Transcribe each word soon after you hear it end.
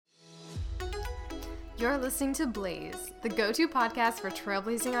You're listening to Blaze, the go-to podcast for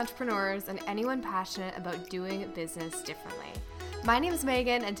trailblazing entrepreneurs and anyone passionate about doing business differently. My name is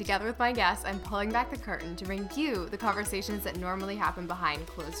Megan, and together with my guests, I'm pulling back the curtain to bring you the conversations that normally happen behind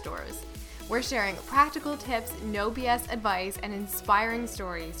closed doors. We're sharing practical tips, no BS advice, and inspiring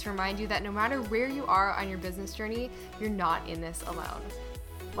stories to remind you that no matter where you are on your business journey, you're not in this alone.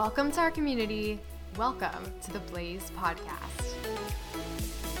 Welcome to our community. Welcome to the Blaze Podcast.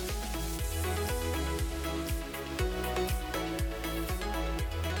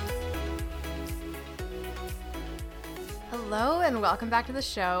 Hello and welcome back to the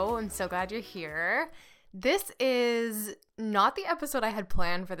show. I'm so glad you're here. This is not the episode I had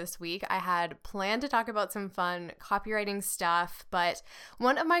planned for this week. I had planned to talk about some fun copywriting stuff, but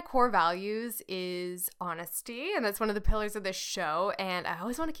one of my core values is honesty, and that's one of the pillars of this show, and I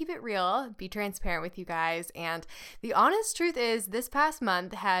always want to keep it real, be transparent with you guys, and the honest truth is this past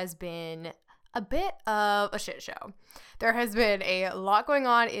month has been a bit of a shit show. There has been a lot going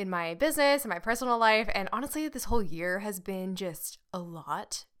on in my business and my personal life, and honestly, this whole year has been just a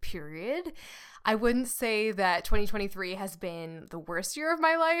lot, period. I wouldn't say that 2023 has been the worst year of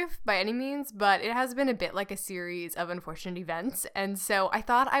my life by any means, but it has been a bit like a series of unfortunate events, and so I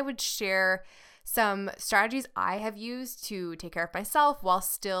thought I would share some strategies I have used to take care of myself while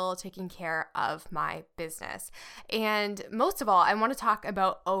still taking care of my business. And most of all, I want to talk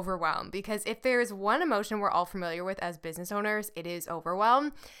about overwhelm, because if there's one emotion we're all familiar with as business owners, it is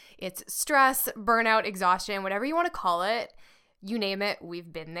overwhelm. It's stress, burnout, exhaustion, whatever you want to call it. You name it,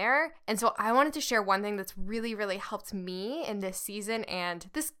 we've been there. And so I wanted to share one thing that's really, really helped me in this season and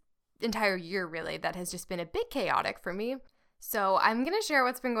this entire year, really, that has just been a bit chaotic for me. So I'm going to share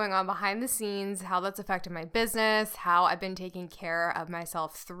what's been going on behind the scenes, how that's affected my business, how I've been taking care of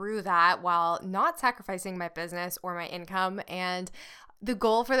myself through that while not sacrificing my business or my income. And the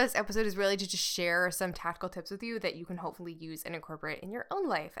goal for this episode is really to just share some tactical tips with you that you can hopefully use and incorporate in your own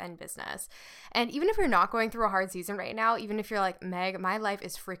life and business. And even if you're not going through a hard season right now, even if you're like, Meg, my life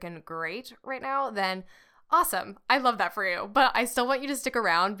is freaking great right now, then awesome. I love that for you. But I still want you to stick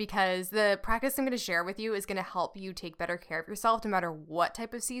around, because the practice I'm going to share with you is going to help you take better care of yourself no matter what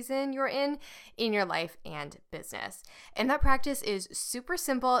type of season you're in your life and business. And that practice is super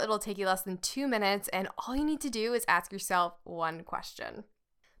simple. It'll take you less than 2 minutes, and all you need to do is ask yourself one question.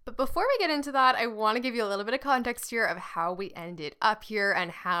 But before we get into that, I want to give you a little bit of context here of how we ended up here and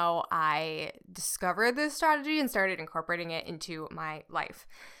how I discovered this strategy and started incorporating it into my life.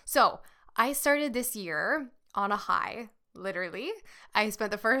 So I started this year on a high, literally. I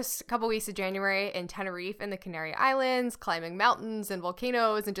spent the first couple weeks of January in Tenerife in the Canary Islands, climbing mountains and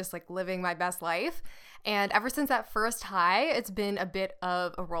volcanoes and just like living my best life. And ever since that first high, it's been a bit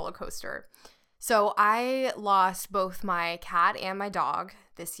of a roller coaster. So I lost both my cat and my dog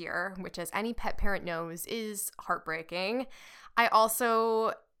this year, which, as any pet parent knows, is heartbreaking. I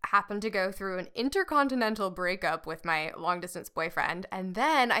also happened to go through an intercontinental breakup with my long-distance boyfriend, and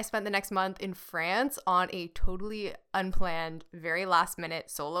then I spent the next month in France on a totally unplanned, very last-minute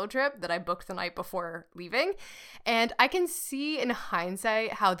solo trip that I booked the night before leaving. And I can see in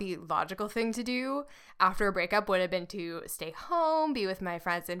hindsight how the logical thing to do after a breakup would have been to stay home, be with my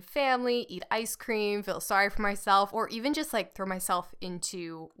friends and family, eat ice cream, feel sorry for myself, or even just like throw myself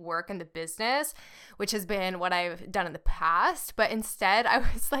into work and the business, which has been what I've done in the past. But instead, I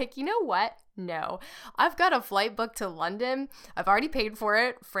was like, you know what? No, I've got a flight booked to London. I've already paid for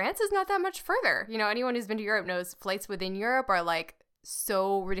it. France is not that much further. You know, anyone who's been to Europe knows flights within Europe are like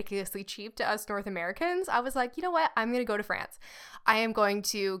so ridiculously cheap to us North Americans. I was like, you know what? I'm going to go to France. I am going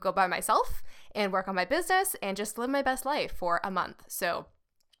to go by myself and work on my business and just live my best life for a month. So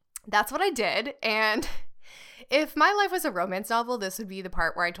that's what I did. And if my life was a romance novel, this would be the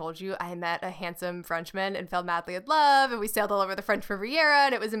part where I told you I met a handsome Frenchman and fell madly in love, and we sailed all over the French Riviera,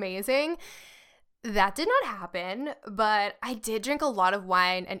 and it was amazing. That did not happen, but I did drink a lot of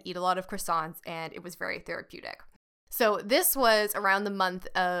wine and eat a lot of croissants, and it was very therapeutic. So this was around the month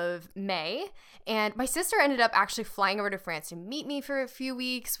of May, and my sister ended up actually flying over to France to meet me for a few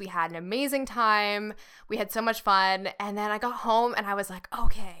weeks. We had an amazing time. We had so much fun, and then I got home, and I was like,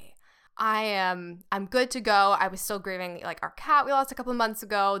 okay, I'm good to go. I was still grieving like our cat we lost a couple of months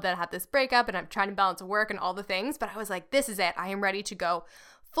ago that had this breakup, and I'm trying to balance work and all the things, but I was like, this is it. I am ready to go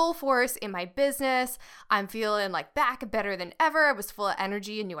full force in my business. I'm feeling like back better than ever. I was full of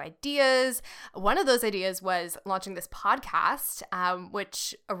energy and new ideas. One of those ideas was launching this podcast,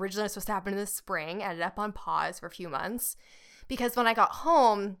 which originally was supposed to happen in the spring, ended up on pause for a few months, because when I got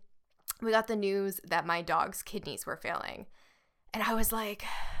home, we got the news that my dog's kidneys were failing. And I was like,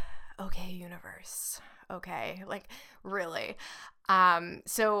 okay, universe. Okay, like really.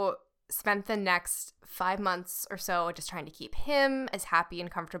 So spent the next 5 months or so just trying to keep him as happy and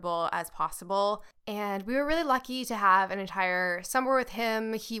comfortable as possible. And we were really lucky to have an entire summer with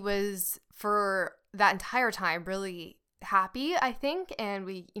him. He was, for that entire time, really happy, I think. And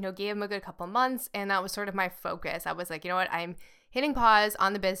we, gave him a good couple months. And that was sort of my focus. I was like, you know what, I'm hitting pause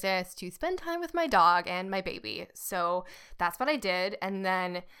on the business to spend time with my dog and my baby. So that's what I did. And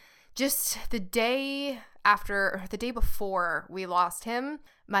then just the day before we lost him,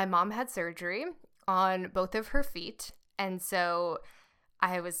 my mom had surgery on both of her feet. And so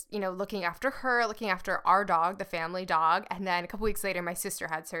I was, looking after her, looking after our dog, the family dog. And then a couple weeks later, my sister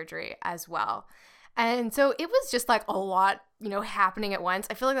had surgery as well. And so it was just like a lot, happening at once.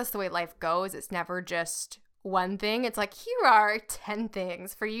 I feel like that's the way life goes. It's never just one thing. It's like, here are 10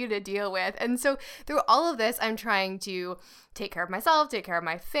 things for you to deal with. And so through all of this, I'm trying to take care of myself, take care of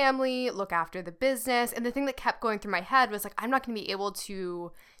my family, look after the business. And the thing that kept going through my head was like, I'm not going to be able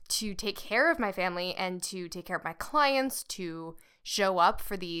to take care of my family and to take care of my clients, to show up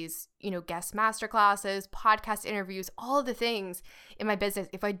for these, guest masterclasses, podcast interviews, all of the things in my business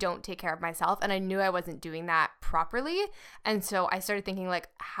if I don't take care of myself. And I knew I wasn't doing that properly. And so I started thinking like,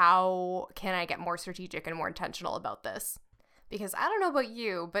 how can I get more strategic and more intentional about this? Because I don't know about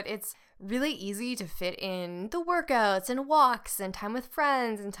you, but it's really easy to fit in the workouts and walks and time with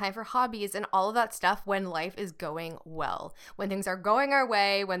friends and time for hobbies and all of that stuff when life is going well, when things are going our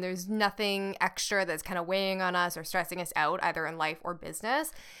way, when there's nothing extra that's kind of weighing on us or stressing us out, either in life or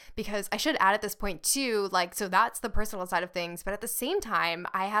business. Because I should add at this point too, so that's the personal side of things. But at the same time,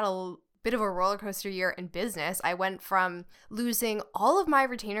 I had a bit of a roller coaster year in business. I went from losing all of my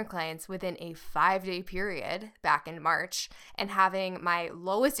retainer clients within a 5-day period back in March and having my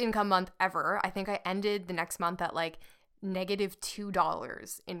lowest income month ever. I think I ended the next month at like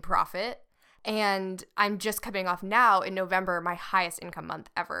 -$2 in profit. And I'm just coming off now in November, my highest income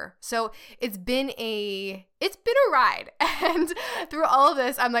month ever. So it's been a ride. And through all of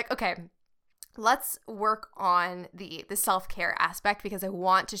this, I'm like, okay, let's work on the self-care aspect because I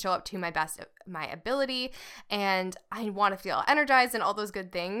want to show up to my best of my ability and I want to feel energized and all those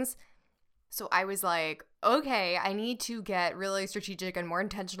good things. So I was like, okay, I need to get really strategic and more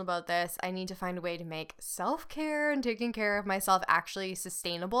intentional about this. I need to find a way to make self-care and taking care of myself actually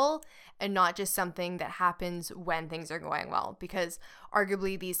sustainable and not just something that happens when things are going well. Because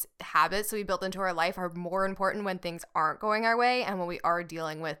arguably these habits that we built into our life are more important when things aren't going our way and when we are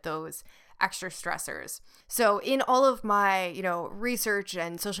dealing with those extra stressors. So in all of my, research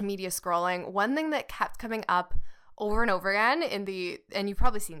and social media scrolling, one thing that kept coming up over and over again and you've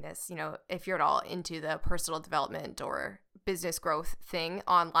probably seen this, if you're at all into the personal development or business growth thing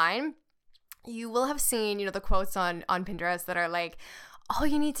online, you will have seen, the quotes on Pinterest that are like, all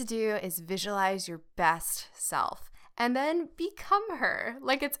you need to do is visualize your best self and then become her.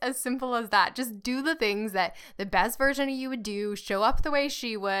 Like, it's as simple as that. Just do the things that the best version of you would do, show up the way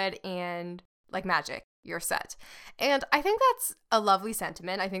she would, and like magic, you're set. And I think that's a lovely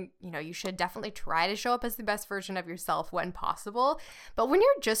sentiment. I think, you should definitely try to show up as the best version of yourself when possible. But when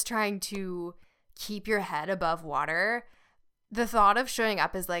you're just trying to keep your head above water, the thought of showing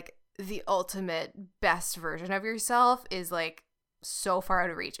up as like the ultimate best version of yourself is like so far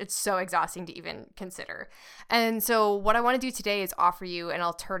out of reach. It's so exhausting to even consider. And so what I want to do today is offer you an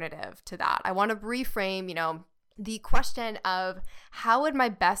alternative to that. I want to reframe, the question of how would my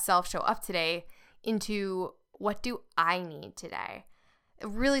best self show up today into what do I need today? A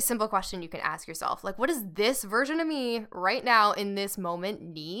really simple question you can ask yourself. Like, what does this version of me right now in this moment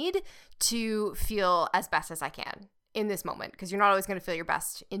need to feel as best as I can in this moment? Because you're not always going to feel your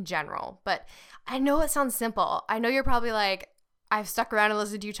best in general. But I know it sounds simple. I know you're probably like, I've stuck around and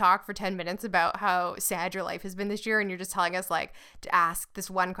listened to you talk for 10 minutes about how sad your life has been this year, and you're just telling us like to ask this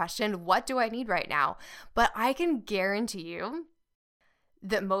one question, what do I need right now? But I can guarantee you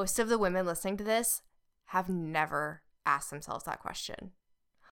that most of the women listening to this have never asked themselves that question.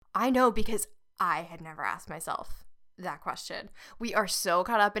 I know because I had never asked myself that question. We are so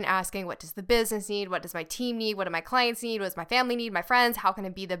caught up in asking, what does the business need? What does my team need? What do my clients need? What does my family need? My friends? How can I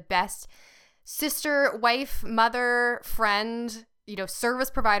be the best sister, wife, mother, friend, service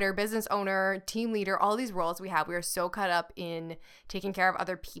provider, business owner, team leader, all these roles we have. We are so caught up in taking care of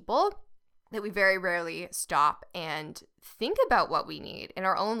other people that we very rarely stop and think about what we need in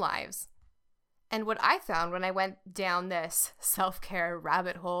our own lives. And what I found when I went down this self-care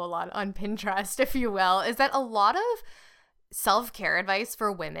rabbit hole on Pinterest, if you will, is that a lot of self-care advice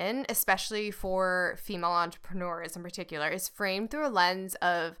for women, especially for female entrepreneurs in particular, is framed through a lens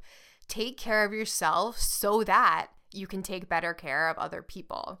of take care of yourself so that you can take better care of other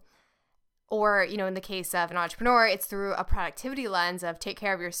people. Or, in the case of an entrepreneur, it's through a productivity lens of take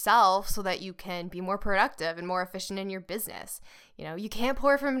care of yourself so that you can be more productive and more efficient in your business. You can't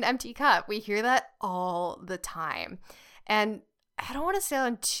pour from an empty cup. We hear that all the time. And I don't want to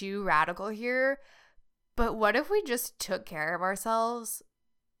sound too radical here, but what if we just took care of ourselves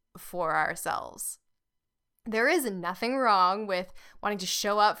for ourselves? There is nothing wrong with wanting to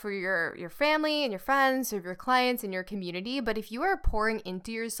show up for your family and your friends or your clients and your community, but if you are pouring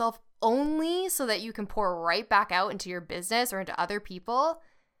into yourself only so that you can pour right back out into your business or into other people,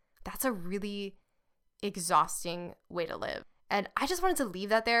 that's a really exhausting way to live. And I just wanted to leave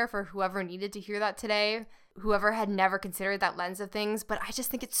that there for whoever needed to hear that today, whoever had never considered that lens of things. But I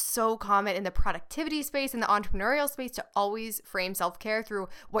just think it's so common in the productivity space and the entrepreneurial space to always frame self-care through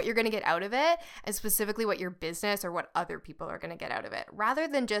what you're going to get out of it, and specifically what your business or what other people are going to get out of it, rather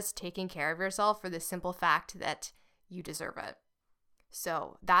than just taking care of yourself for the simple fact that you deserve it.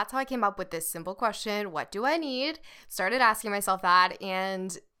 So that's how I came up with this simple question: what do I need? Started asking myself that,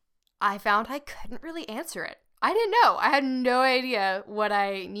 and I found I couldn't really answer it. I didn't know. I had no idea what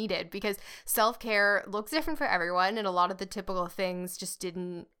I needed because self-care looks different for everyone, and a lot of the typical things just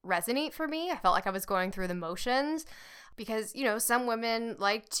didn't resonate for me. I felt like I was going through the motions because, some women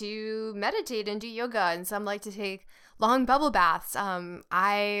like to meditate and do yoga, and some like to take long bubble baths.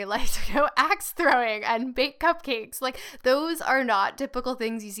 I like to go axe throwing and bake cupcakes. Like, those are not typical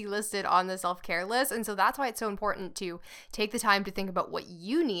things you see listed on the self-care list. And so that's why it's so important to take the time to think about what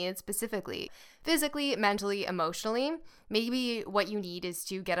you need specifically, physically, mentally, emotionally. Maybe what you need is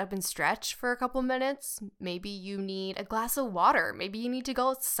to get up and stretch for a couple minutes. Maybe you need a glass of water. Maybe you need to go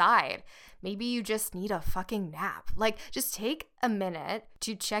outside. Maybe you just need a fucking nap. Like, just take a minute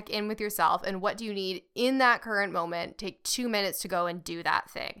to check in with yourself and what do you need in that current moment. Take 2 minutes to go and do that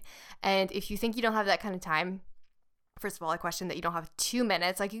thing. And if you think you don't have that kind of time, first of all, I question that you don't have 2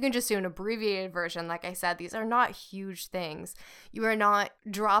 minutes. Like, you can just do an abbreviated version. Like I said, these are not huge things. You are not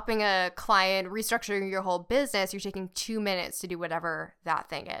dropping a client, restructuring your whole business. You're taking 2 minutes to do whatever that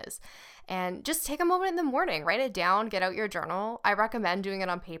thing is. And just take a moment in the morning, write it down, get out your journal. I recommend doing it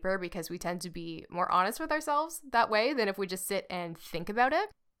on paper because we tend to be more honest with ourselves that way than if we just sit and think about it.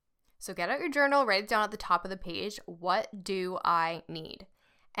 So get out your journal, write it down at the top of the page. What do I need?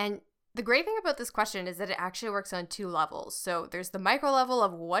 And the great thing about this question is that it actually works on 2 levels. So there's the micro level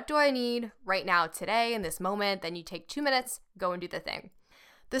of what do I need right now, today, in this moment. Then you take 2 minutes, go and do the thing.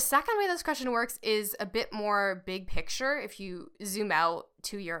 The second way this question works is a bit more big picture. If you zoom out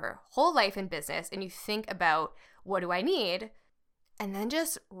to your whole life in business and you think about what do I need, and then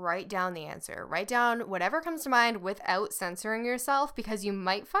just write down the answer. Write down whatever comes to mind without censoring yourself, because you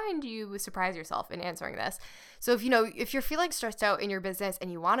might find you surprise yourself in answering this. So if you're feeling stressed out in your business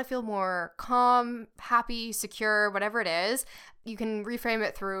and you want to feel more calm, happy, secure, whatever it is, you can reframe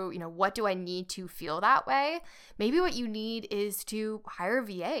it through, what do I need to feel that way? Maybe what you need is to hire a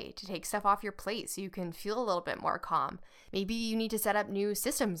VA to take stuff off your plate so you can feel a little bit more calm. Maybe you need to set up new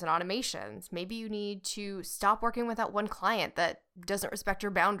systems and automations. Maybe you need to stop working with that one client that doesn't respect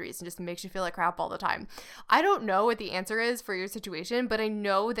your boundaries and just makes you feel like crap all the time. I don't know what the answer is for your situation, but I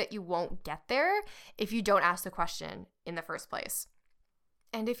know that you won't get there if you don't ask the question in the first place.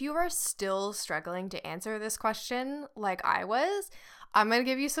 And if you are still struggling to answer this question like I was, I'm going to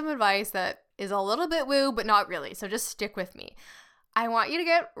give you some advice that is a little bit woo, but not really. So just stick with me. I want you to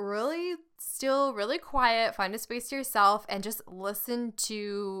get really still, really quiet, find a space to yourself, and just listen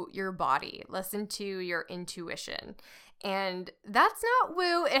to your body. Listen to your intuition. And that's not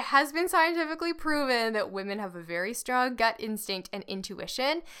woo. It has been scientifically proven that women have a very strong gut instinct and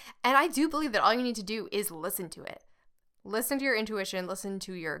intuition. And I do believe that all you need to do is listen to it. Listen to your intuition, listen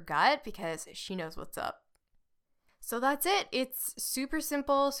to your gut, because she knows what's up. So that's it. It's super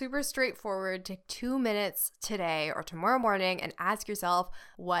simple, super straightforward. Take 2 minutes today or tomorrow morning and ask yourself,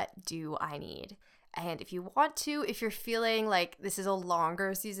 what do I need? And if you want to, if you're feeling like this is a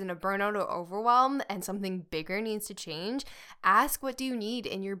longer season of burnout or overwhelm and something bigger needs to change, ask what do you need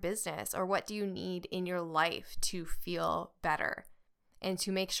in your business or what do you need in your life to feel better and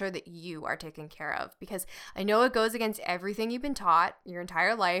to make sure that you are taken care of. Because I know it goes against everything you've been taught your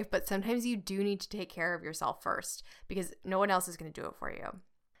entire life, but sometimes you do need to take care of yourself first because no one else is going to do it for you.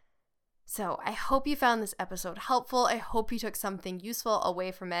 So I hope you found this episode helpful. I hope you took something useful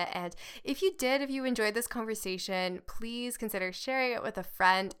away from it. And if you did, if you enjoyed this conversation, please consider sharing it with a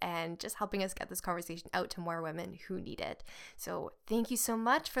friend and just helping us get this conversation out to more women who need it. So thank you so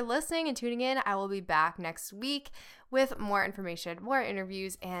much for listening and tuning in. I will be back next week with more information, more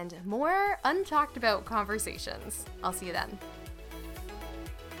interviews, and more untalked about conversations. I'll see you then.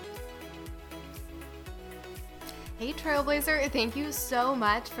 Hey Trailblazer, thank you so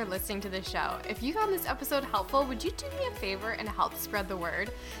much for listening to the show. If you found this episode helpful, would you do me a favor and help spread the word?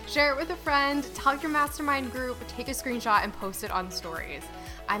 Share it with a friend, tag your mastermind group, take a screenshot and post it on stories.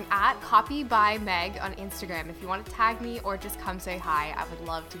 I'm at Copy by Meg on Instagram if you want to tag me or just come say hi. I would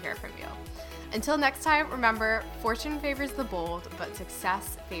love to hear from you. Until next time, remember, fortune favors the bold, but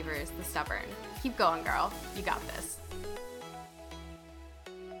success favors the stubborn. Keep going, girl. You got this.